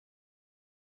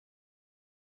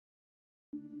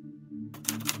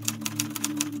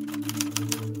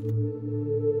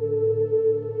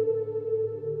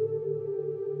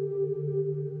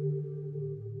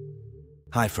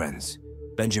Hi friends,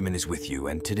 Benjamin is with you,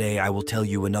 and today I will tell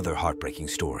you another heartbreaking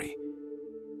story.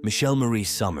 Michele Marie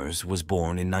Somers was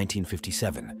born in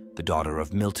 1957, the daughter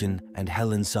of Milton and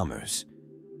Helen Somers.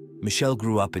 Michele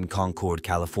grew up in Concord,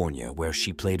 California, where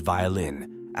she played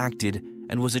violin, acted,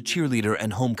 and was a cheerleader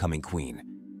and homecoming queen.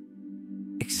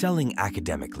 Excelling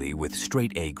academically with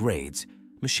straight-A grades,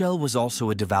 Michele was also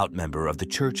a devout member of the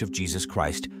Church of Jesus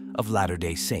Christ of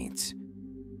Latter-day Saints.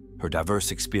 Her diverse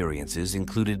experiences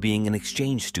included being an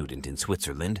exchange student in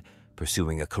Switzerland,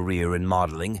 pursuing a career in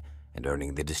modeling, and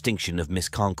earning the distinction of Miss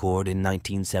Concord in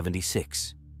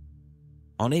 1976.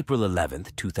 On April 11,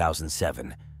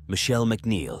 2007, Michele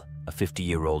MacNeill, a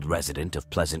 50-year-old resident of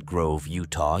Pleasant Grove,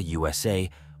 Utah, USA,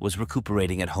 was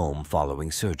recuperating at home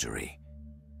following surgery.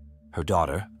 Her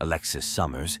daughter, Alexis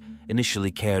Somers,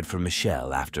 initially cared for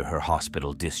Michele after her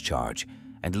hospital discharge,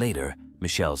 and later,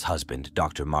 Michele's husband,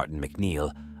 Dr. Martin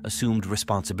MacNeill, assumed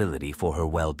responsibility for her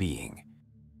well-being.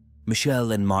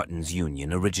 Michele and Martin's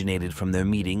union originated from their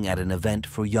meeting at an event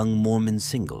for young Mormon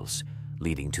singles,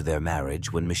 leading to their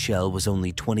marriage when Michele was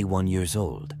only 21 years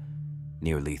old.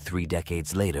 Nearly 3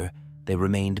 decades later, they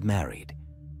remained married.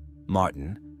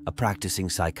 Martin, a practicing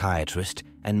psychiatrist,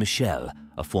 and Michele,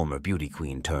 a former beauty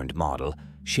queen turned model,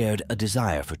 shared a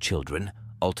desire for children,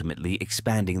 ultimately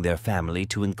expanding their family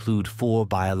to include 4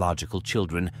 biological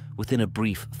children within a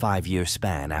brief 5-year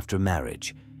span after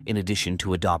marriage, in addition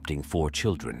to adopting 4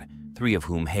 children, 3 of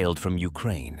whom hailed from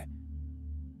Ukraine.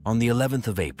 On the 11th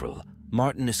of April,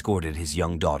 Martin escorted his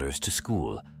young daughters to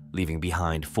school, leaving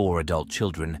behind 4 adult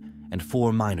children and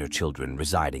 4 minor children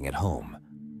residing at home.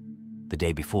 The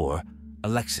day before,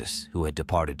 Alexis, who had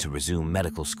departed to resume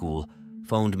medical school,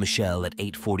 phoned Michele at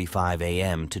 8:45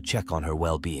 a.m. to check on her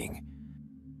well-being.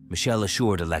 Michele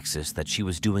assured Alexis that she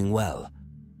was doing well.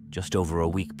 Just over a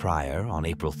week prior, on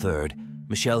April 3rd,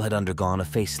 Michele had undergone a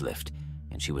facelift,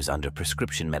 and she was under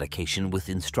prescription medication with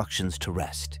instructions to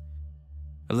rest.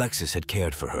 Alexis had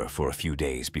cared for her for a few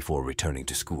days before returning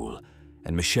to school,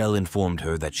 and Michele informed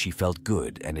her that she felt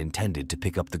good and intended to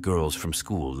pick up the girls from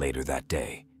school later that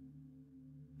day.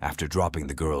 After dropping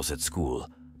the girls at school,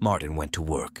 Martin went to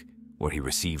work, where he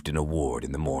received an award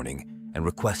in the morning and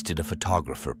requested a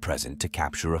photographer present to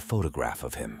capture a photograph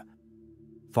of him.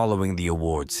 Following the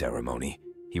award ceremony,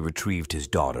 he retrieved his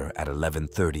daughter at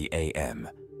 11:30 a.m.,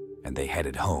 and they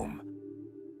headed home.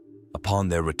 Upon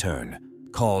their return,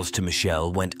 calls to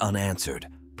Michele went unanswered,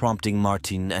 prompting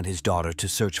Martin and his daughter to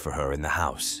search for her in the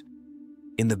house.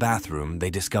 In the bathroom, they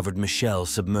discovered Michele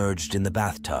submerged in the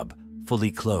bathtub,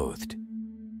 fully clothed.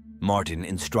 Martin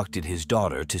instructed his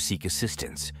daughter to seek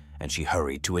assistance, and she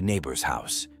hurried to a neighbor's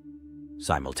house.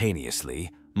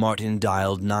 Simultaneously, Martin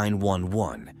dialed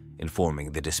 911,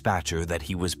 informing the dispatcher that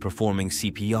he was performing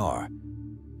CPR.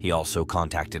 He also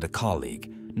contacted a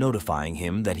colleague, notifying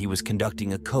him that he was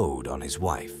conducting a code on his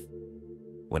wife.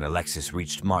 When Alexis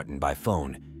reached Martin by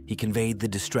phone, he conveyed the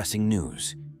distressing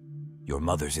news. "Your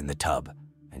mother's in the tub,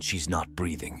 and she's not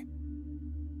breathing."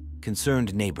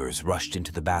 Concerned neighbors rushed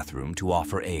into the bathroom to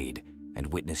offer aid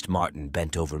and witnessed Martin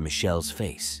bent over Michele's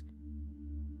face.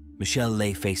 Michele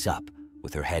lay face up,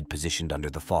 with her head positioned under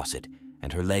the faucet,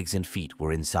 and her legs and feet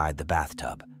were inside the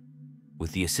bathtub.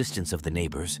 With the assistance of the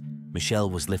neighbors, Michele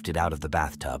was lifted out of the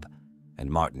bathtub,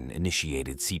 and Martin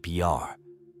initiated CPR.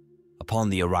 Upon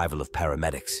the arrival of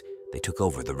paramedics, they took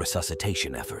over the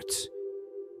resuscitation efforts.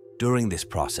 During this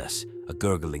process, a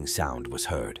gurgling sound was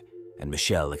heard, and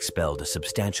Michele expelled a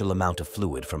substantial amount of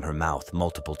fluid from her mouth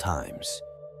multiple times.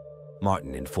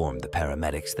 Martin informed the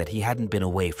paramedics that he hadn't been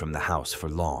away from the house for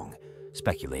long,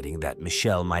 speculating that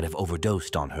Michele might have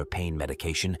overdosed on her pain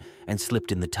medication and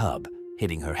slipped in the tub,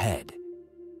 hitting her head.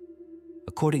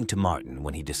 According to Martin,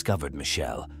 when he discovered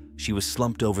Michele, she was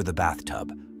slumped over the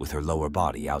bathtub with her lower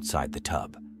body outside the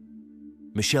tub.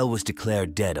 Michele was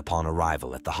declared dead upon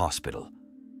arrival at the hospital.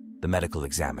 The medical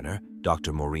examiner,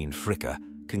 Dr. Maureen Fricka,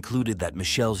 concluded that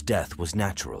Michele's death was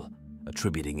natural,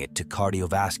 attributing it to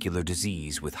cardiovascular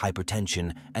disease with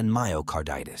hypertension and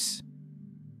myocarditis.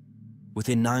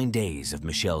 Within 9 days of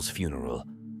Michele's funeral,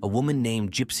 a woman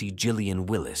named Gypsy Jillian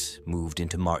Willis moved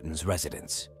into Martin's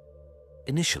residence.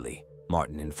 Initially,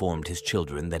 Martin informed his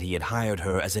children that he had hired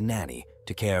her as a nanny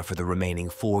to care for the remaining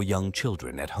 4 young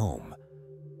children at home.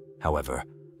 However,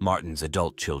 Martin's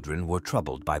adult children were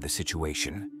troubled by the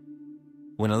situation.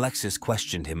 When Alexis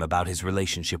questioned him about his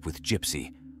relationship with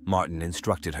Gypsy, Martin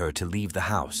instructed her to leave the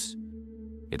house.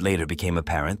 It later became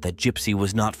apparent that Gypsy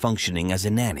was not functioning as a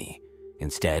nanny.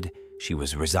 Instead, she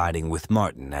was residing with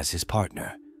Martin as his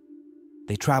partner.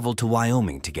 They traveled to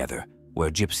Wyoming together, where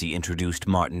Gypsy introduced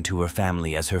Martin to her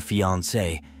family as her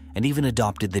fiancé and even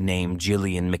adopted the name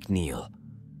Gillian MacNeill.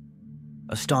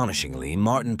 Astonishingly,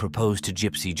 Martin proposed to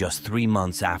Gypsy just 3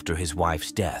 months after his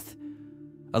wife's death.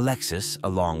 Alexis,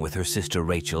 along with her sister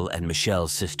Rachel and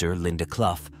Michelle's sister Linda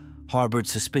Clough, harbored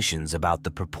suspicions about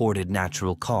the purported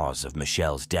natural cause of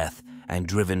Michelle's death, and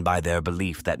driven by their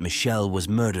belief that Michele was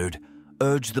murdered,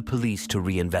 urged the police to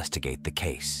reinvestigate the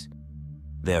case.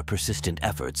 Their persistent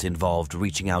efforts involved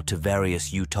reaching out to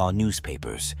various Utah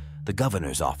newspapers, the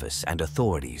governor's office, and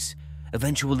authorities,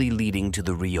 eventually leading to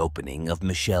the reopening of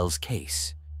Michelle's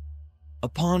case.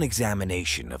 Upon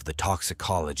examination of the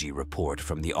toxicology report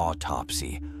from the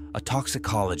autopsy, a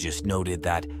toxicologist noted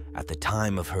that, at the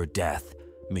time of her death,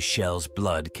 Michelle's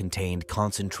blood contained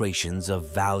concentrations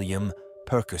of Valium,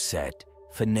 Percocet,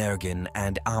 Phenergan,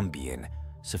 and Ambien,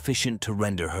 sufficient to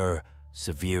render her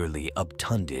severely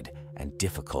obtunded and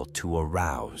difficult to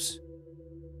arouse.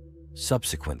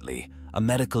 Subsequently, a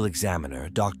medical examiner,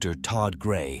 Dr. Todd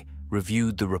Gray,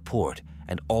 reviewed the report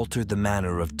and altered the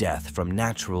manner of death from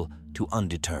natural to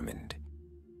undetermined.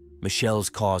 Michelle's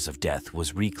cause of death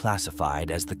was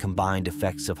reclassified as the combined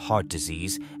effects of heart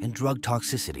disease and drug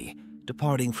toxicity,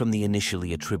 departing from the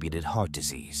initially attributed heart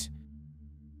disease.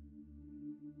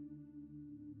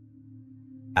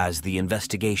 As the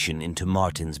investigation into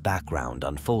Martin's background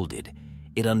unfolded,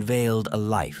 it unveiled a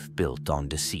life built on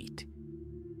deceit.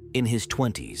 In his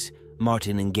 20s,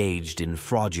 Martin engaged in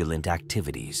fraudulent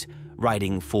activities,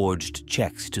 writing forged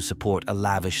checks to support a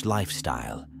lavish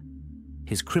lifestyle.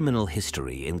 His criminal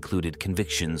history included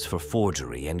convictions for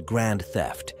forgery and grand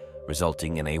theft,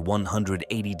 resulting in a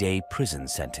 180-day prison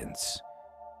sentence.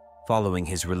 Following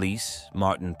his release,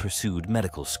 Martin pursued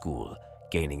medical school,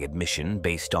 gaining admission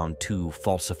based on 2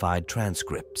 falsified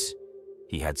transcripts.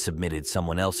 He had submitted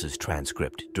someone else's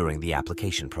transcript during the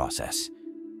application process.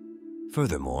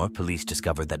 Furthermore, police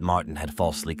discovered that Martin had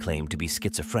falsely claimed to be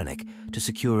schizophrenic to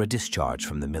secure a discharge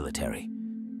from the military.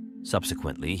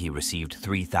 Subsequently, he received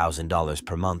 $3,000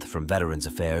 per month from Veterans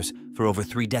Affairs for over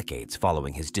 3 decades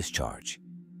following his discharge.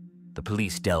 The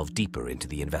police delved deeper into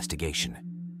the investigation.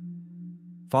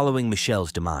 Following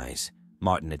Michelle's demise,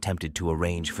 Martin attempted to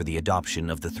arrange for the adoption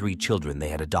of the 3 children they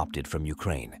had adopted from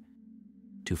Ukraine.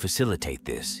 To facilitate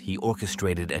this, he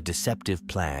orchestrated a deceptive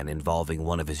plan involving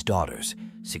one of his daughters,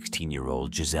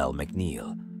 16-year-old Giselle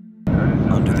MacNeill.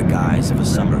 Under the guise of a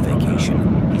summer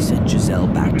vacation, he sent Giselle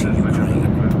back to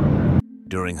Ukraine.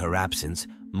 During her absence,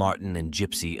 Martin and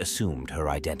Gypsy assumed her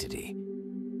identity.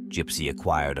 Gypsy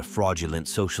acquired a fraudulent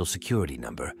social security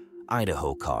number,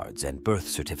 Idaho cards, and birth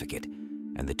certificate,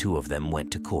 and the 2 of them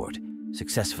went to court,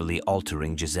 successfully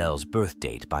altering Giselle's birth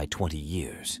date by 20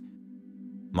 years.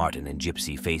 Martin and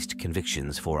Gypsy faced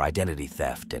convictions for identity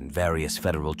theft and various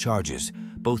federal charges,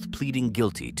 both pleading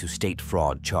guilty to state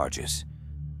fraud charges.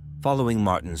 Following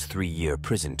Martin's 3-year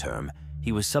prison term,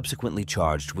 he was subsequently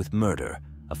charged with murder,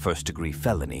 a first-degree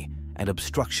felony, and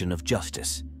obstruction of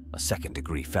justice, a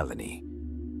second-degree felony.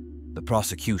 The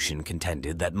prosecution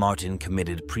contended that Martin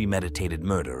committed premeditated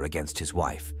murder against his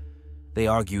wife. They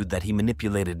argued that he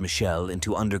manipulated Michele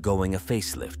into undergoing a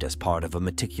facelift as part of a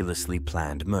meticulously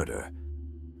planned murder.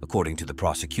 According to the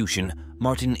prosecution,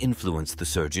 Martin influenced the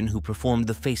surgeon who performed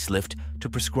the facelift to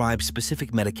prescribe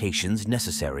specific medications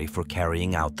necessary for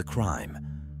carrying out the crime.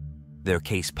 Their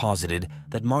case posited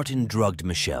that Martin drugged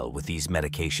Michele with these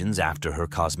medications after her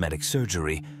cosmetic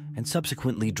surgery and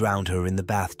subsequently drowned her in the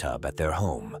bathtub at their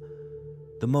home.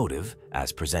 The motive,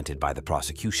 as presented by the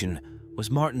prosecution, was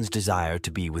Martin's desire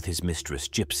to be with his mistress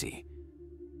Gypsy.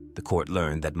 The court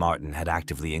learned that Martin had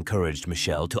actively encouraged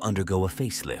Michele to undergo a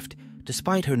facelift,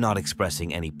 despite her not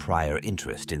expressing any prior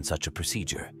interest in such a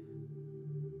procedure.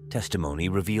 Testimony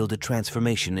revealed a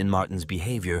transformation in Martin's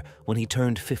behavior when he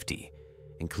turned 50,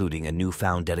 including a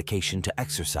newfound dedication to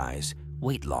exercise,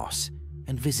 weight loss,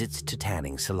 and visits to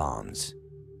tanning salons.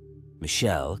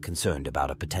 Michele, concerned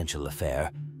about a potential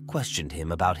affair, questioned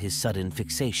him about his sudden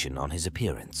fixation on his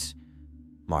appearance.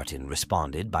 Martin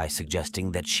responded by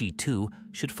suggesting that she too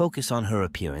should focus on her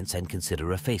appearance and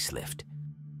consider a facelift.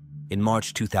 In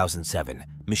March 2007,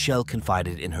 Michele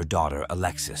confided in her daughter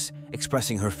Alexis,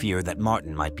 expressing her fear that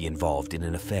Martin might be involved in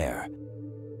an affair.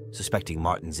 Suspecting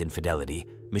Martin's infidelity,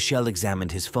 Michele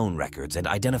examined his phone records and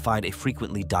identified a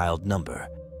frequently dialed number.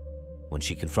 When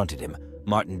she confronted him,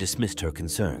 Martin dismissed her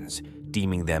concerns,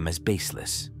 deeming them as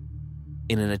baseless.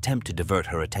 In an attempt to divert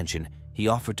her attention, he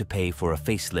offered to pay for a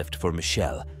facelift for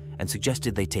Michele and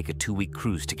suggested they take a 2-week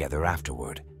cruise together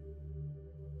afterward.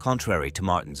 Contrary to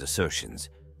Martin's assertions,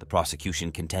 the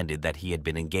prosecution contended that he had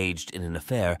been engaged in an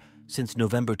affair since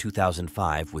November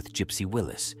 2005 with Gypsy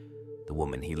Willis, the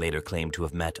woman he later claimed to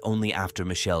have met only after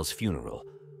Michelle's funeral,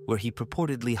 where he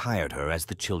purportedly hired her as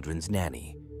the children's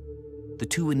nanny. The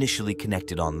two initially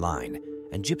connected online,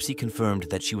 and Gypsy confirmed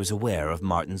that she was aware of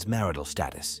Martin's marital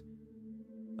status.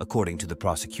 According to the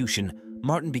prosecution,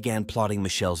 Martin began plotting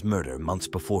Michelle's murder months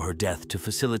before her death to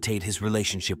facilitate his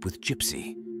relationship with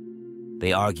Gypsy.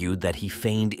 They argued that he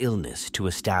feigned illness to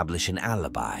establish an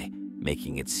alibi,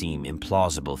 making it seem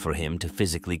implausible for him to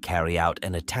physically carry out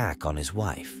an attack on his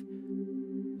wife.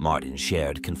 Martin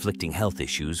shared conflicting health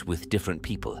issues with different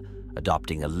people,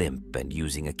 adopting a limp and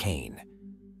using a cane.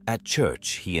 At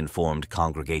church, he informed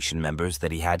congregation members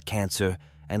that he had cancer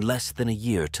and less than a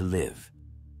year to live.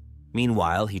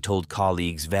 Meanwhile, he told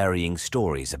colleagues varying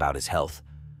stories about his health,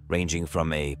 ranging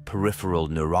from a peripheral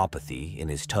neuropathy in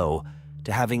his toe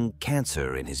to having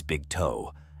cancer in his big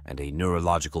toe and a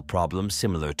neurological problem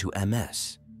similar to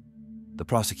MS. The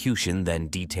prosecution then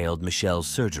detailed Michelle's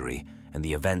surgery and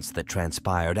the events that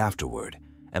transpired afterward,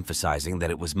 emphasizing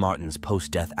that it was Martin's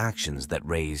post-death actions that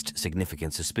raised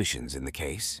significant suspicions in the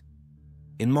case.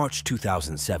 In March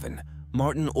 2007,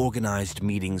 Martin organized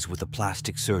meetings with a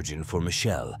plastic surgeon for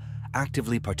Michele,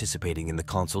 actively participating in the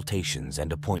consultations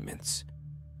and appointments.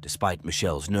 Despite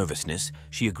Michelle's nervousness,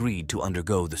 she agreed to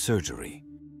undergo the surgery.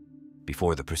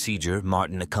 Before the procedure,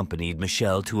 Martin accompanied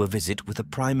Michele to a visit with a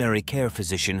primary care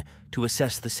physician to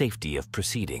assess the safety of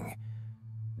proceeding.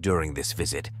 During this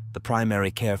visit, the primary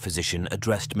care physician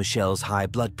addressed Michelle's high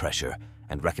blood pressure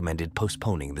and recommended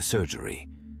postponing the surgery.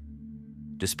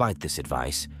 Despite this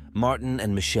advice, Martin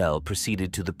and Michele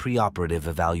proceeded to the preoperative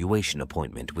evaluation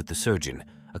appointment with the surgeon,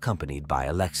 accompanied by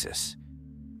Alexis.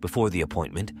 Before the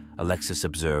appointment, Alexis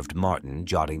observed Martin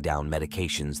jotting down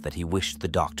medications that he wished the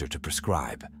doctor to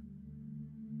prescribe.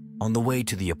 On the way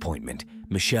to the appointment,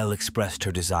 Michele expressed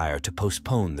her desire to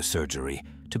postpone the surgery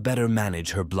to better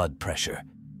manage her blood pressure.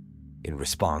 In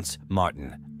response,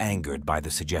 Martin, angered by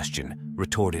the suggestion,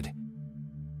 retorted,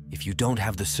 "If you don't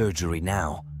have the surgery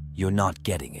now, you're not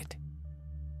getting it."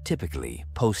 Typically,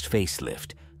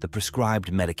 post-facelift, the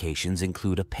prescribed medications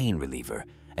include a pain reliever,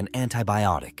 an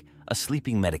antibiotic, a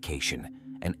sleeping medication,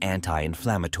 an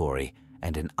anti-inflammatory,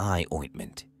 and an eye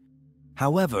ointment.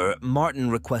 However, Martin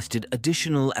requested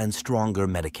additional and stronger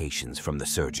medications from the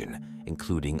surgeon,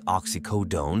 including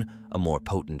oxycodone, a more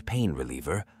potent pain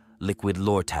reliever, liquid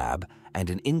Lortab, and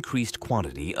an increased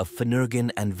quantity of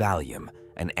Phenergan and Valium,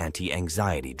 an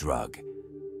anti-anxiety drug.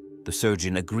 The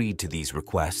surgeon agreed to these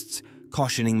requests,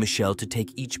 cautioning Michele to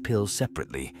take each pill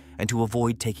separately and to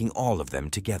avoid taking all of them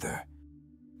together.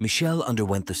 Michele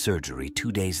underwent the surgery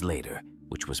 2 days later,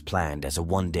 which was planned as a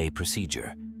one-day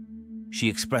procedure. She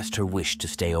expressed her wish to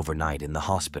stay overnight in the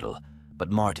hospital,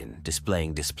 but Martin,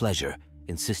 displaying displeasure,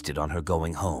 insisted on her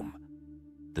going home.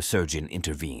 The surgeon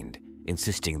intervened,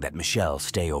 insisting that Michele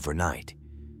stay overnight.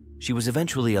 She was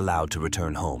eventually allowed to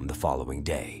return home the following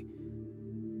day.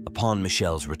 Upon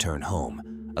Michelle's return home,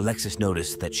 Alexis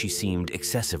noticed that she seemed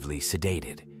excessively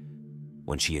sedated.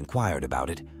 When she inquired about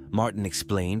it, Martin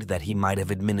explained that he might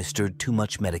have administered too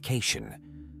much medication.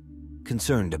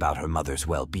 Concerned about her mother's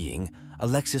well-being,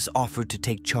 Alexis offered to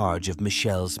take charge of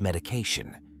Michelle's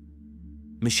medication.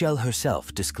 Michele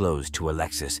herself disclosed to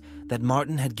Alexis that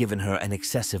Martin had given her an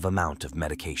excessive amount of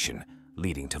medication,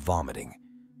 leading to vomiting.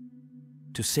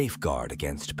 To safeguard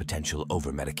against potential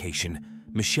overmedication,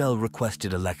 Michele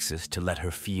requested Alexis to let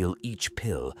her feel each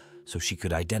pill so she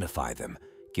could identify them,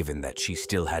 given that she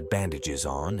still had bandages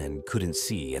on and couldn't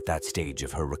see at that stage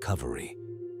of her recovery.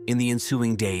 In the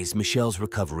ensuing days, Michelle's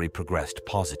recovery progressed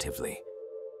positively.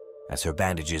 As her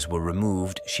bandages were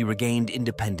removed, she regained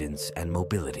independence and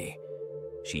mobility.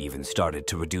 She even started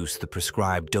to reduce the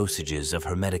prescribed dosages of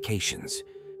her medications.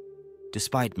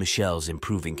 Despite Michelle's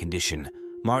improving condition,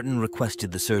 Martin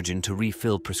requested the surgeon to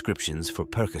refill prescriptions for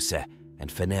Percocet and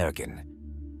Phenergan.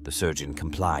 The surgeon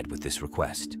complied with this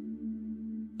request.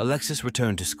 Alexis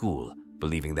returned to school,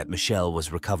 believing that Michele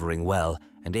was recovering well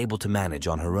and able to manage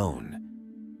on her own.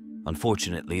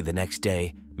 Unfortunately, the next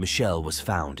day, Michele was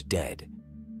found dead.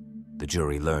 The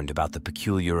jury learned about the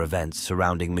peculiar events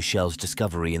surrounding Michelle's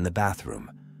discovery in the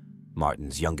bathroom.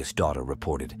 Martin's youngest daughter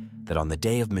reported that on the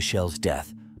day of Michelle's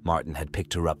death, Martin had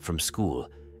picked her up from school,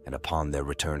 and upon their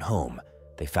return home,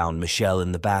 they found Michele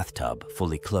in the bathtub,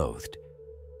 fully clothed.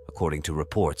 According to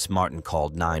reports, Martin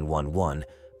called 911,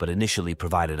 but initially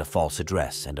provided a false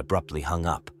address and abruptly hung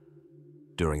up.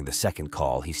 During the second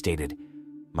call, he stated,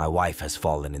 "My wife has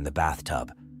fallen in the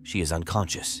bathtub. She is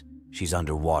unconscious. She's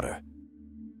underwater."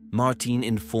 Martin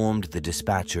informed the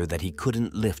dispatcher that he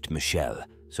couldn't lift Michele,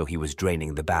 so he was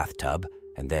draining the bathtub,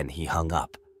 and then he hung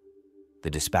up. The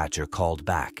dispatcher called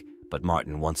back, but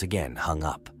Martin once again hung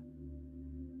up.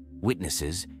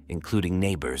 Witnesses, including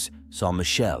neighbors, saw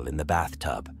Michele in the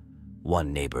bathtub.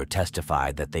 One neighbor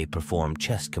testified that they performed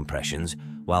chest compressions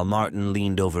while Martin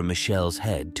leaned over Michele's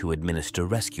head to administer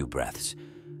rescue breaths,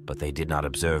 but they did not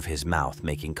observe his mouth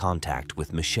making contact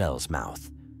with Michele's mouth.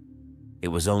 It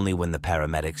was only when the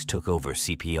paramedics took over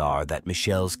CPR that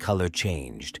Michele's color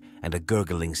changed and a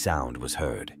gurgling sound was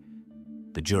heard.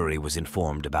 The jury was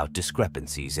informed about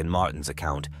discrepancies in Martin's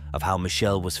account of how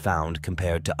Michele was found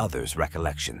compared to others'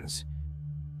 recollections.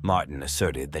 Martin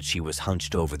asserted that she was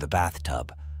hunched over the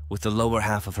bathtub, with the lower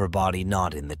half of her body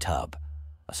not in the tub,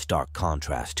 a stark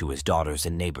contrast to his daughter's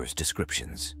and neighbors'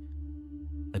 descriptions.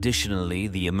 Additionally,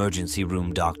 the emergency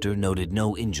room doctor noted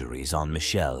no injuries on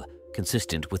Michele,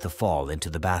 consistent with a fall into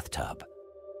the bathtub.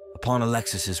 Upon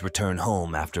Alexis's return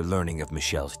home after learning of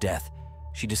Michele's death,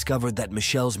 she discovered that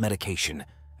Michele's medication,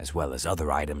 as well as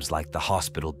other items like the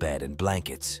hospital bed and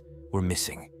blankets, were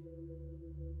missing.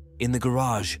 In the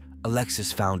garage,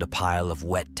 Alexis found a pile of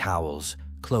wet towels,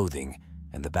 clothing,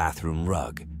 and the bathroom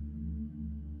rug.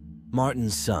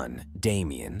 Martin's son,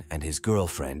 Damien, and his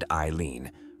girlfriend,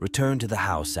 Eileen, returned to the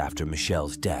house after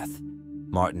Michele's death.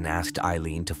 Martin asked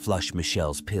Eileen to flush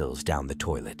Michele's pills down the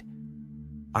toilet.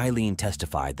 Eileen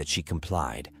testified that she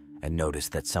complied and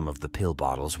noticed that some of the pill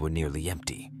bottles were nearly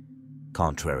empty.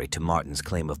 Contrary to Martin's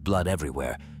claim of blood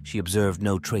everywhere, she observed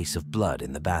no trace of blood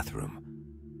in the bathroom.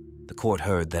 The court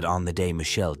heard that on the day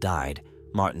Michele died,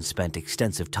 Martin spent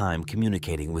extensive time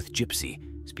communicating with Gypsy,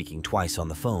 speaking twice on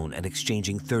the phone and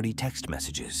exchanging 30 text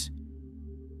messages.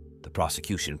 The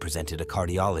prosecution presented a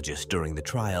cardiologist during the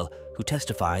trial who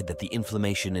testified that the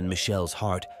inflammation in Michele's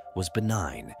heart was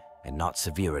benign and not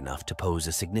severe enough to pose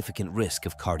a significant risk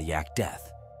of cardiac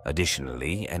death.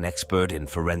 Additionally, an expert in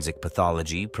forensic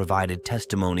pathology provided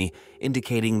testimony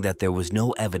indicating that there was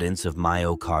no evidence of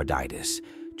myocarditis,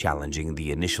 challenging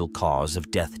the initial cause of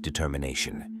death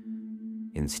determination.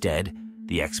 Instead,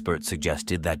 the expert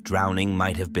suggested that drowning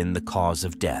might have been the cause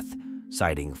of death,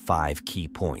 citing 5 key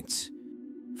points.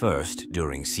 First,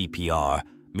 during CPR,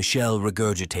 Michele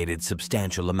regurgitated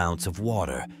substantial amounts of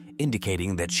water,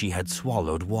 indicating that she had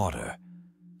swallowed water.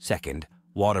 Second,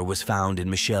 water was found in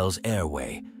Michele's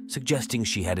airway, suggesting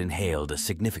she had inhaled a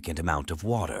significant amount of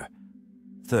water.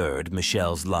 Third,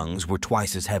 Michele's lungs were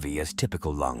twice as heavy as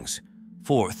typical lungs.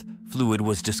 Fourth, fluid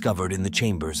was discovered in the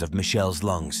chambers of Michele's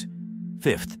lungs.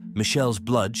 Fifth, Michele's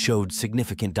blood showed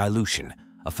significant dilution,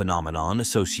 a phenomenon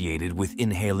associated with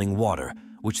inhaling water,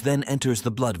 which then enters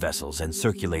the blood vessels and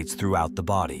circulates throughout the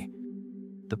body.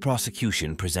 The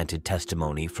prosecution presented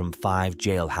testimony from 5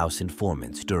 jailhouse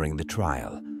informants during the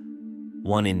trial.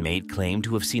 One inmate claimed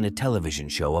to have seen a television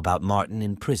show about Martin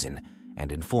in prison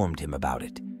and informed him about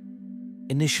it.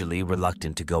 Initially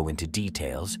reluctant to go into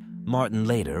details, Martin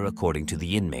later, according to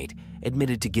the inmate,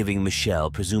 admitted to giving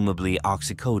Michele presumably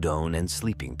oxycodone and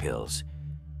sleeping pills.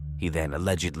 He then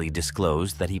allegedly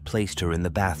disclosed that he placed her in the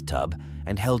bathtub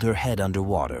and held her head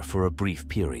underwater for a brief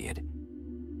period.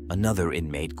 Another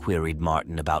inmate queried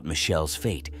Martin about Michele's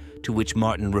fate, to which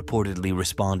Martin reportedly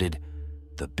responded,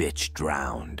 "The bitch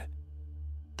drowned."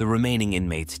 The remaining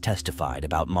inmates testified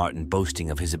about Martin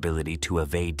boasting of his ability to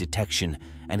evade detection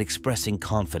and expressing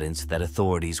confidence that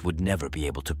authorities would never be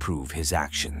able to prove his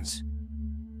actions.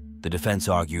 The defense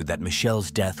argued that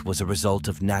Michele's death was a result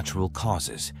of natural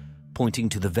causes, pointing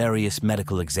to the various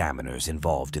medical examiners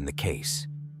involved in the case.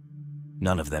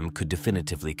 None of them could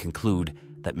definitively conclude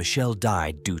that Michele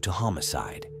died due to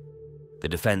homicide. The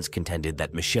defense contended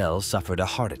that Michele suffered a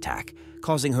heart attack,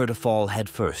 causing her to fall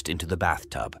headfirst into the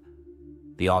bathtub.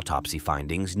 The autopsy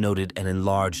findings noted an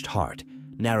enlarged heart,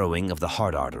 narrowing of the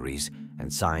heart arteries,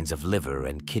 and signs of liver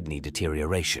and kidney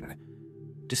deterioration.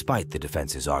 Despite the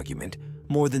defense's argument,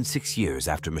 more than 6 years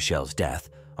after Michele's death,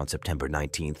 on September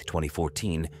 19,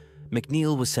 2014,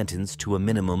 MacNeill was sentenced to a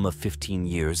minimum of 15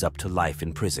 years up to life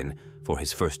in prison for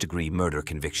his first-degree murder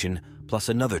conviction, plus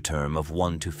another term of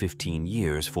 1 to 15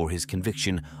 years for his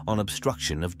conviction on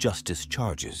obstruction of justice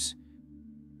charges.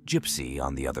 Gypsy,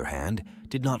 on the other hand,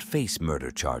 did not face murder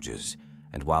charges,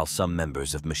 and while some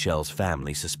members of Michele's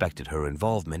family suspected her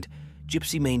involvement,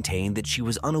 Gypsy maintained that she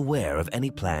was unaware of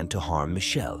any plan to harm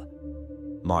Michele.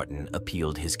 Martin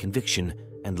appealed his conviction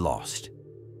and lost.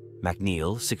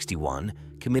 MacNeill, 61,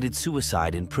 committed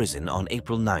suicide in prison on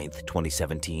April 9,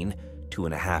 2017,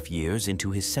 2.5 years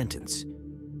into his sentence.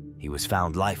 He was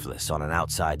found lifeless on an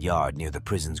outside yard near the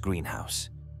prison's greenhouse.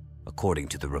 According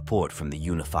to the report from the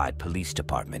Unified Police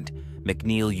Department,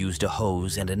 MacNeill used a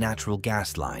hose and a natural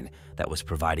gas line that was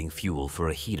providing fuel for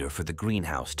a heater for the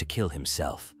greenhouse to kill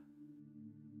himself.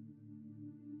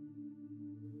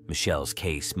 Michele's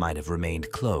case might have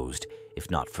remained closed if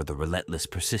not for the relentless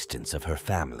persistence of her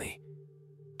family.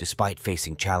 Despite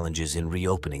facing challenges in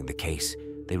reopening the case,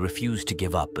 they refused to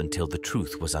give up until the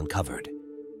truth was uncovered.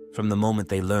 From the moment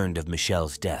they learned of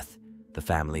Michele's death, the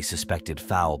family suspected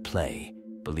foul play,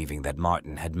 believing that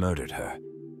Martin had murdered her.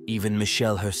 Even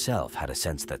Michele herself had a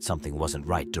sense that something wasn't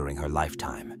right during her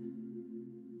lifetime.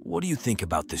 What do you think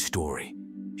about this story?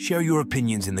 Share your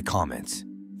opinions in the comments.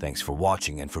 Thanks for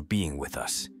watching and for being with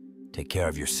us. Take care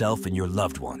of yourself and your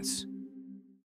loved ones.